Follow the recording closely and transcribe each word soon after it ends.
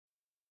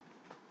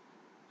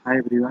Hi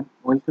everyone,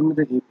 welcome to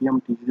the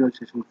Appium tutorial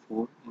session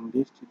 4. In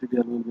this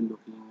tutorial we will be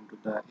looking into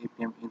the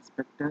Appium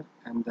Inspector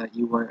and the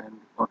UI and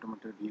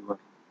Automator Viewer.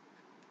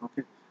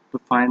 Okay, to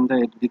find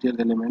the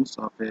detailed elements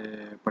of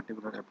a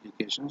particular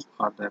applications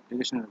or the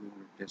application we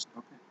will test.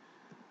 Okay,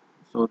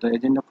 so the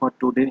agenda for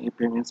today,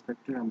 Appium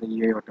Inspector and the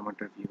UI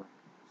Automator Viewer.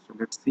 So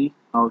let's see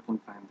how we can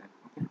find that.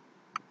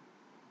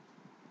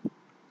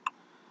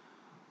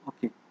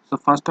 Okay, so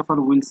first of all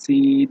we'll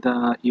see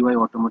the UI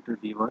Automator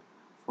Viewer.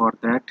 For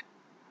that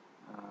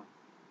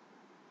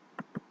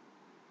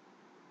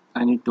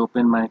I need to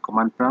open my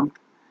command prompt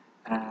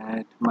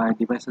and my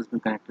device has been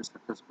connected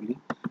successfully.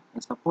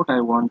 And suppose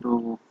I want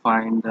to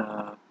find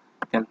the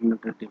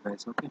calculator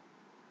device. Okay,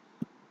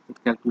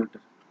 with calculator,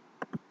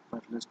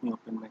 but let me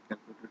open my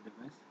calculator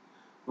device.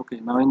 Okay,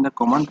 now in the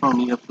command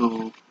prompt you have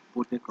to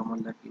put a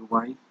command like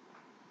UI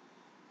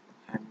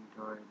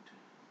Android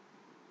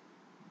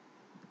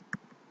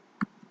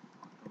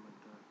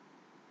automator,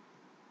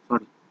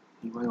 sorry,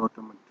 UI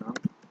automator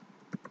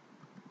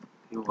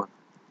viewer.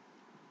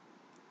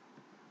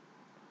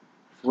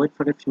 Wait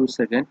for a few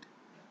seconds,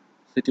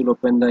 it will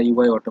open the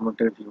UI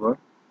automator viewer.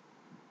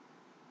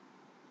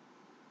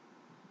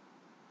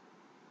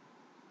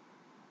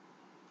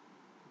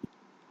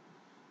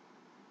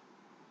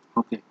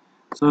 Okay,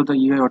 so the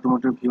UI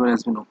automotive viewer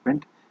has been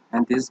opened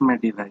and this is my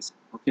device.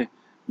 Okay,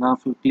 now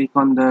if you click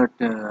on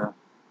that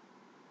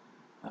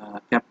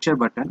capture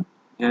button,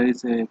 here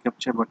is a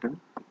capture button,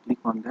 click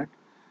on that,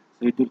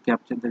 so it will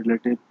capture the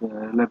related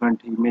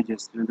relevant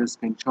images, the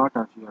screenshot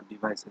of your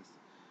devices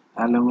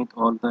along with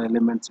all the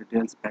elements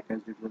details, package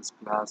details,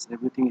 class,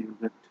 everything you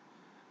get,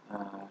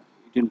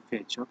 it will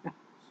fetch. Okay,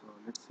 so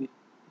let's see.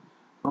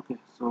 Okay,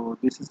 so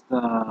this is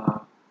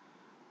the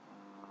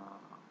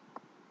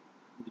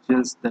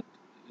details that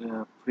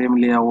frame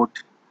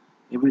layout,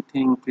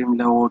 everything, frame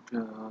layout,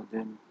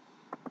 then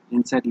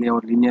inside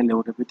layout, linear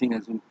layout, everything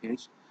has been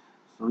paged.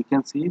 So we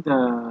can see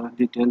the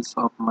details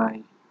of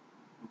my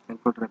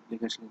calculator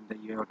application in the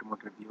UI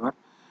automator viewer.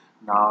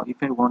 Now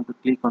if I want to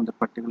click on the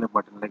particular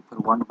button, like for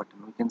one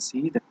button, we can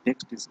see the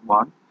text is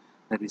one,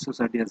 the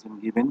resource ID has been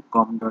given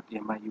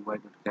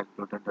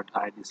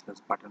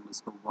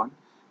com.miui.calculator.id/button_1,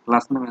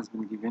 class name has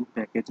been given,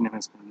 package name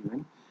has been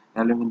given,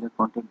 along in the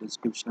content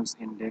descriptions,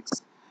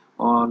 index,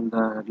 all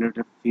the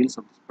related fields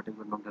of this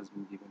particular node has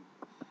been given.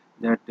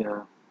 That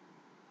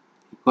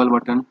equal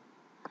button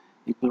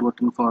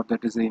for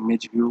that is the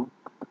image view,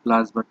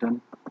 plus button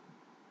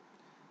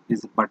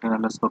is button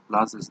underscore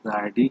plus is the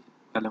ID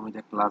along with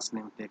the class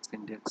name, text,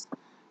 index,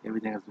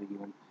 everything has been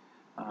given.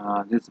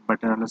 This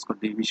button underscore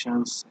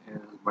divisions,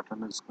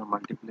 button underscore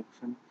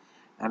multiplication,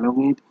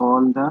 along with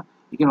all the,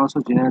 you can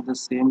also generate the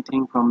same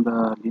thing from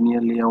the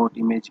linear layout,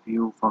 image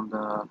view, from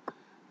the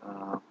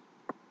uh,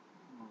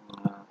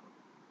 uh,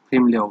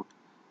 frame layout.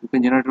 You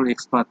can generate an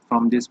XPath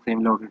from this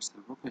frame layout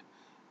itself. Okay,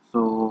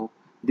 so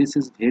this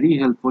is very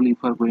helpful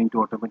if you are going to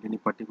automate any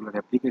particular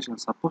application.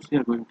 Suppose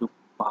you are going to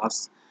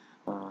pass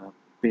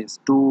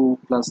paste 2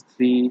 plus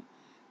 3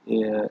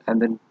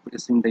 and then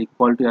pressing the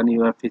equal to, and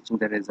you are fetching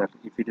the result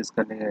if it is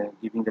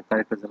giving the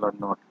correct result or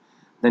not.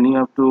 Then you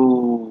have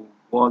to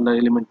all the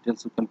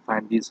elementals you can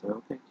find this way.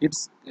 Okay, you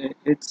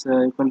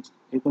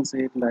can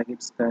say it like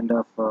it's kind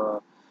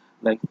of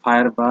like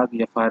Firebug,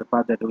 yeah,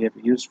 Firebug that we have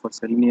used for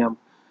Selenium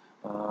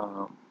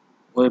uh,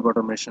 web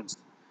automations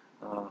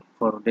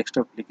for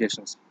desktop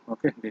applications.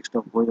 Okay,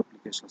 desktop web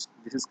applications.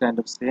 This is kind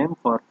of same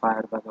for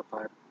Firebug or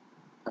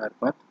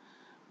Firebug,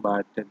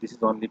 but this is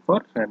only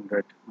for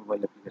Android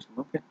mobile application.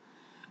 Okay,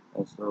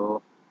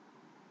 so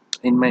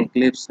in my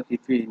Eclipse,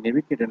 if we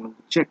navigate and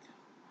check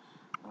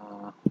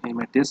in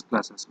my test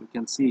classes, we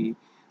can see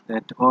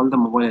that all the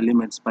mobile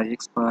elements by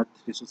expert,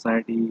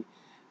 society,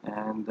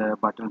 and the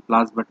button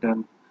plus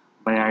button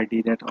by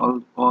ID, that all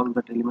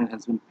that element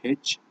has been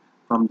fetched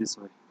from this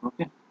way.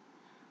 Okay,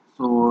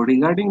 so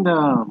regarding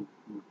the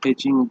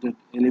fetching the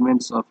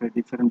elements of a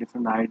different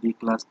ID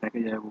class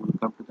package, I will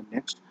come to the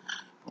next.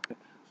 Okay,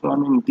 so I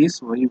mean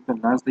this way you can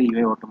launch the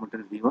UI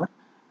automator viewer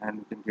and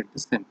you can get the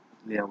same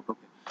layout.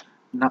 Okay,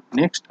 now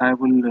next I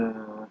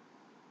will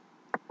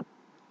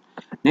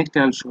next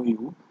I'll show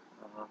you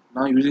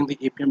now using the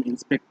Appium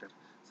Inspector.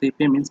 So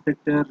Appium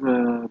Inspector,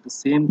 the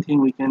same thing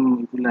we can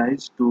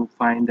utilize to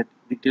find the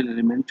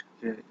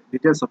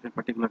details of a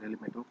particular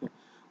element. Okay,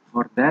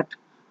 for that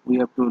we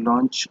have to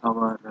launch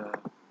our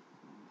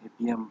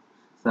Appium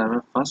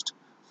server first.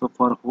 So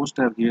for host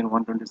I have given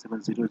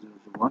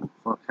 127.0.0.1.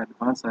 For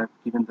advanced I have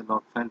given the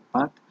log file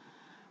path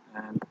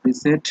and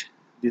preset,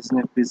 this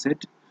net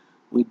preset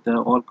with the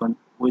all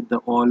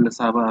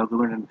server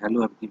argument and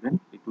value I've given.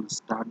 It will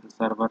start the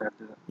server at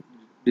the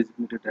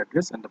designated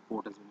address and the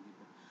port has been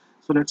given.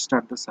 So let's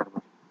start the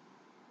server.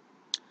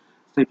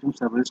 So Appium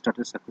server is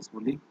started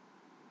successfully.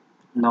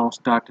 Now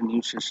start a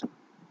new session.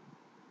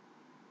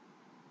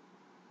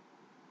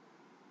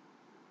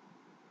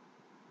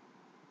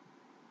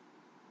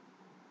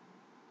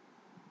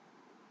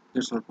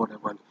 Let's report a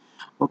while.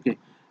 Okay,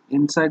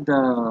 inside the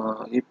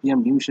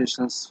Appium new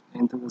sessions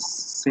into the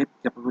save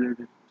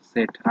capability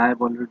set, I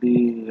have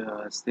already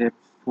saved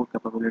four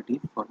capability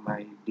for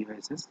my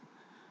devices.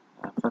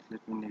 First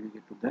let me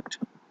navigate to that.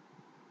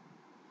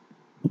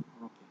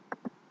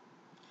 Okay.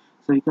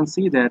 So you can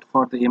see that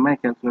for the MI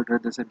calculator,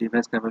 there's a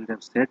device capability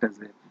I've set as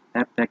a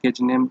app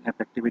package name,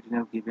 app activity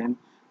name given,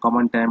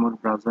 common time or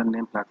browser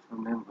name,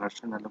 platform name,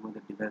 version along with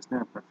the device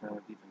name, and platform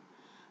are given.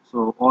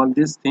 So all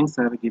these things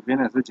are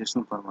given as a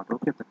JSON format.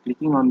 Okay, so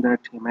clicking on that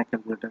MI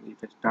calculator,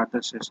 if I start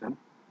the session,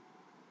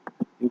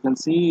 you can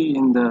see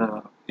in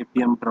the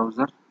Appium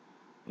browser,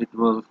 it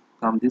will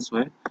come this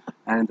way,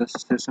 and the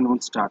session will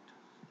start.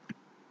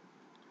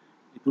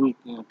 It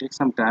will take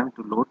some time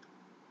to load,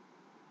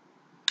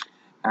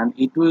 and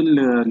it will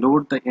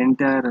load the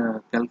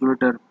entire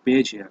calculator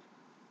page here.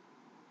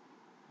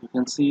 You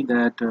can see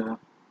that the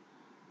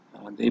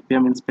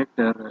Appium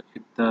Inspector,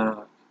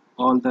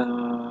 all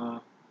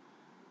the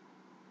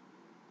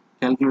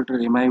calculator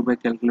MI by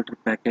calculator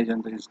package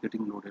and is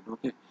getting loaded.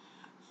 Okay,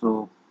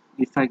 so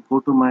if I go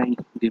to my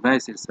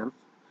device itself,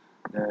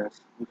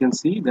 you can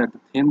see that the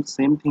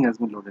same thing has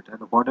been loaded.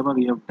 And whatever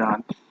we have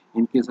done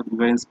in case of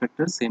UI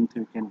Inspector, same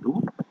thing we can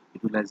do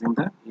utilizing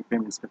the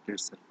Appium Inspector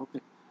itself. Okay.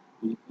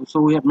 So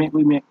we have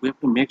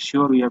to make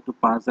sure we have to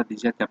pass the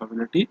desired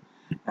capability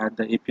at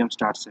the Appium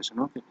start session.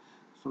 Okay.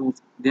 So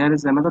there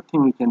is another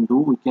thing we can do.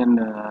 We can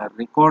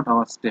record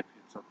our step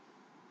itself.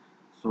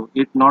 So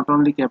it not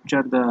only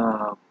capture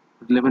the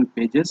relevant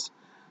pages,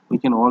 we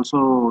can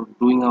also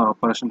doing our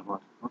operation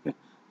work. Okay.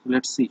 So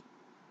let's see.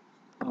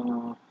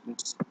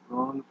 Let's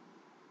scroll.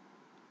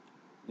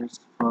 Let's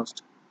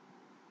first.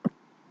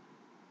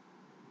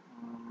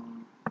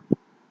 Um,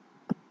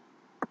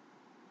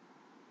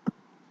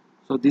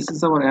 so this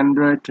is our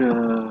Android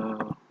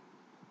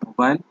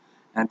mobile,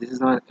 and this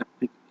is our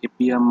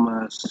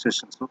Appium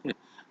sessions. Okay.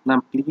 Now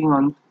I'm clicking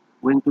on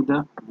going to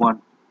the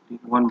one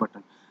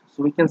button.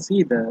 So we can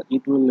see that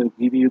it will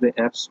give you the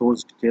app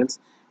source details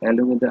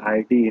along with the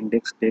ID,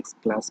 index,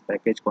 text, class,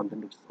 package,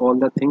 content, all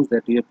the things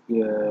that we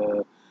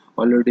have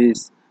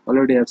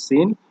already have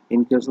seen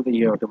in case of the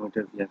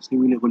UIAutomator. Yes, you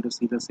will be able to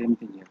see the same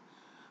thing here.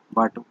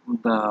 But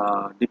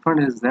the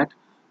difference is that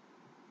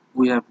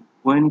we have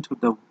going to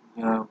the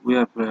we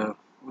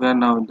are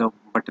now in the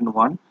button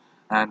 1,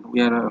 and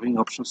we are having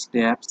options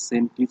tab,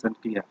 send keys,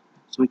 and clear.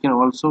 So we can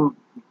also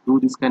do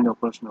this kind of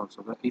operation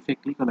also. If I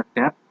click on the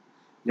tab,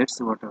 let's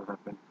see what will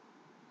happen.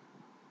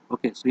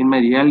 Okay, so in my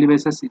real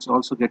devices it's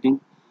also getting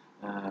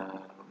uh,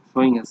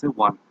 showing as a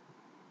 1,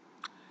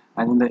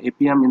 and in the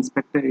Appium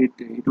Inspector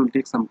it will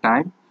take some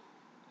time.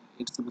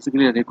 It's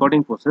basically a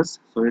recording process,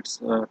 so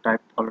it's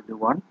typed already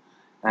 1,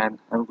 and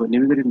I'm going to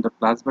navigate in the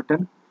plus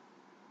button.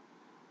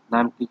 Now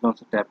I'm clicking on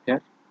the tab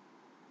here.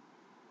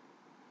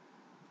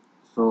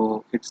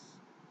 So it's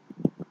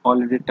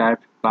already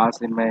typed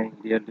class in my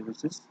real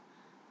devices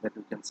that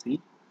you can see.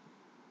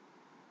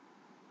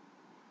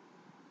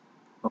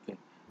 Okay,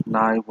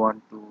 now I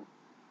want to,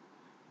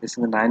 this is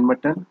the 9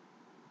 button,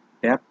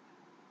 tap,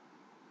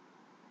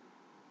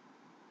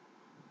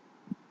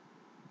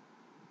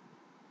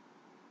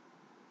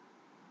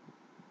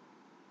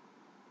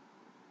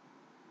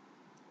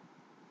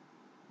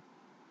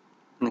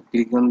 and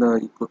click on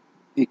the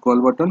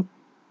equal button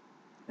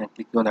and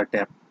click on the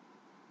tab.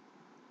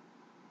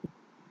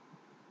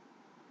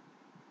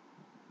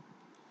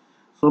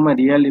 So my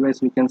real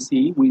device, we can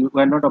see we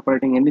are not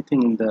operating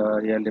anything in the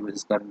real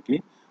devices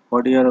currently,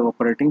 but we are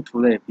operating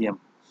through the Appium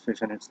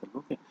session itself.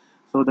 Okay,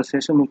 so the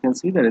session you can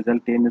see the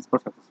result 10 is for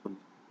successfully.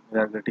 We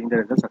are getting the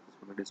result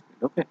successfully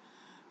displayed. Okay,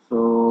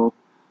 so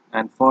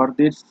and for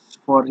this,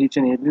 for each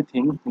and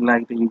everything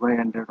like the UI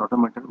Android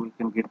Automator, we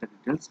can get the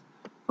details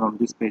from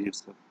this page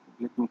itself.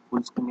 Let me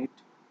full screen it,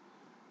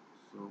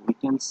 so we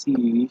can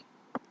see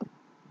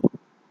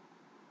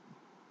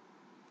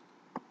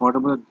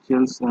whatever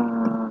details,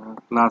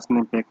 class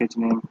name, package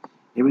name,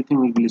 everything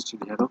will be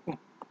listed here. Okay,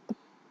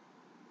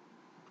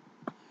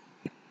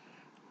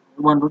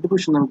 one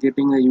notification I'm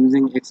getting,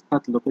 using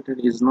XPath locator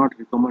is not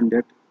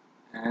recommended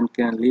and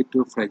can lead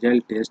to fragile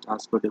test.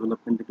 Ask for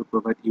development to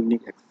provide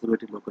unique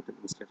accessibility locator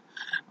instead.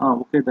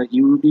 Okay, the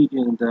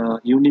the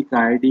unique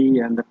ID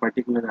and the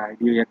particular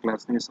ID your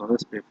class name is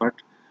always preferred.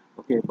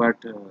 Okay, but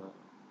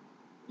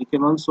you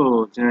can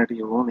also generate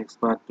your own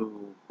XPath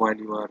to while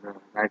you are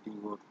writing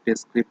your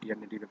test script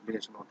and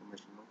application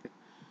automation. Okay,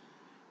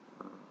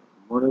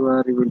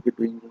 moreover you will be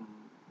doing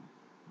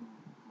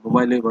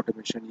mobile web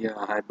automation, yeah,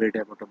 hybrid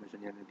app automation,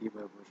 yeah, native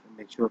web automation.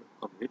 Make sure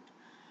of it.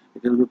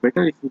 It will be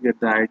better if you get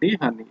the ID,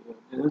 and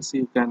else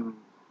you can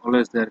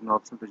always there an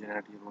option to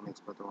generate your own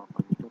XPath on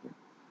it. Okay.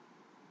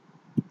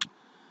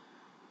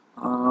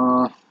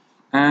 Uh,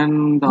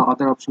 and the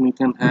other option you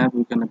can have,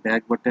 you can a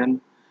back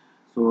button.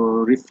 So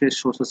refresh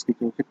sources, you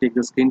can take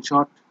the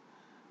screenshot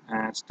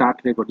and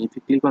start recording. If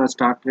you click on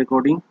start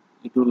recording,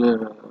 it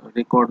will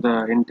record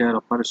the entire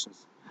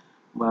operations.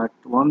 But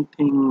one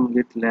thing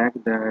it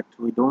lagged, that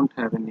we don't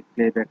have any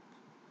playback.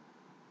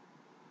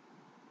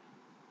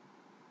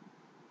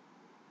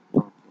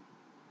 Okay,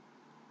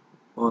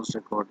 pause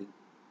recording.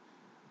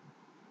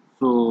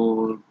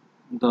 So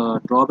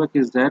the drawback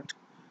is that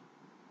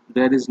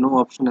there is no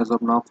option as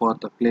of now for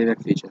the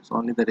playback features,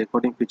 only the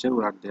recording feature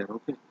are there.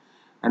 Okay,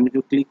 and if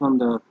you click on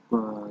the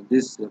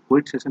this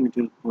quit session, it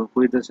will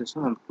quit the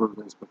session and close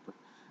the inspector.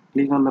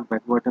 Click on the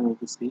back button, you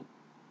can see,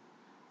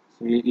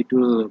 so it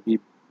will be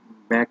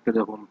back to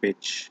the home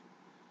page,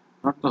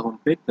 not the home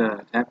page,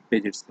 the app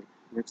page itself.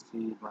 Let's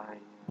see my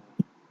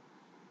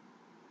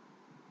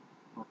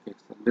okay,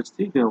 so let's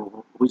see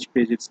which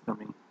page it's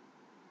coming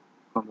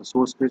from. The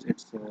source page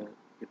it's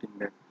getting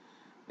back.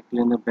 I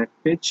click on the back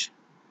page,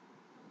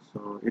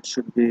 so it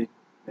should be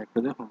back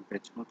to the home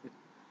page. Okay,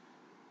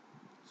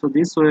 so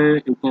this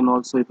way you can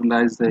also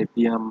utilize the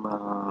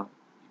Appium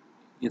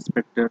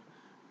inspector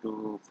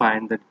to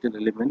find the detail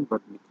element,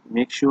 but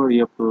make sure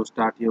you have to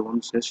start your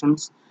own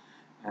sessions,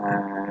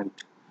 and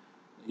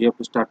you have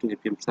to start your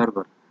Appium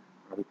server.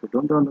 If you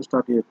don't want to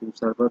start your Appium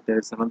server, there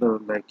is another,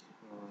 like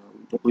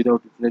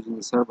without utilizing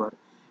the server,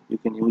 you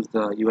can use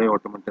the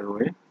UIAutomator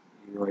way,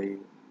 UI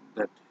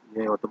that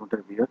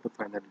UIAutomatorViewer to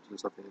find the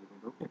details of the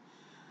element. Okay,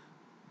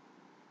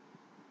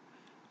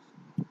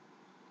 so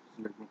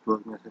let me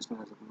close my session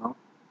as of now.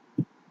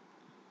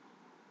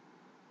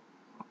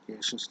 Okay,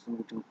 system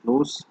getting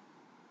close.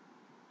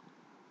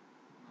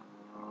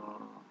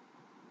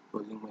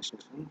 Closing my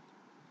session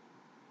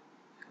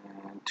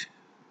and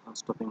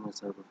stopping my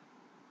server.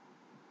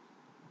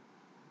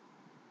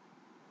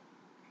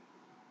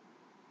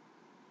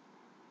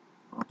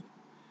 Okay.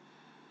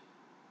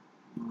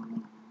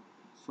 Mm,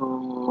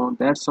 So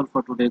that's all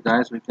for today,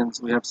 guys.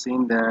 We have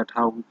seen that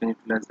how we can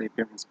utilize the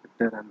Appium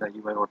Inspector and the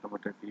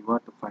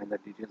UIAutomatorViewer to find the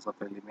details of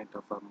element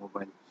of our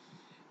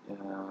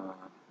uh,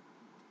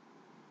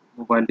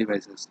 mobile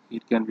devices.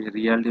 It can be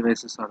real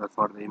devices or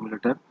for the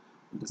emulator.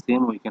 The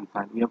same we can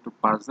find. We have to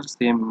pass the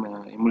same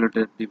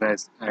emulator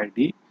device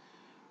ID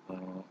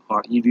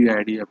or EView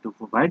ID you have to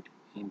provide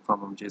in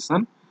form of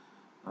JSON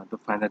to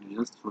find the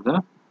details through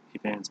the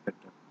Appium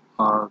Inspector.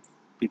 Or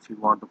if you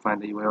want to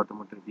find the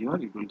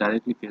UIAutomatorViewer, it will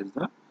directly fetch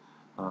the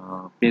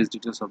page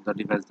details of the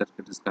device that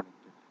is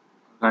connected.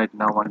 Right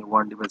now only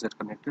one device is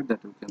connected,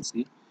 that you can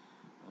see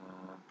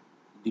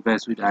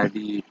device with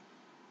ID.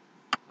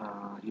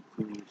 If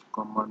we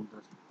command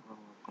the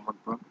command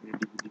prompt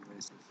ADB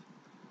devices,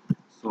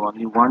 so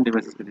only one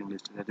device is getting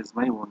listed, that is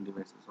my own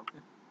devices. Okay,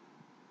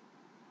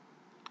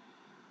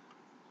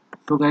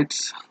 so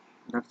guys,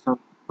 that's all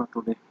for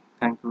today.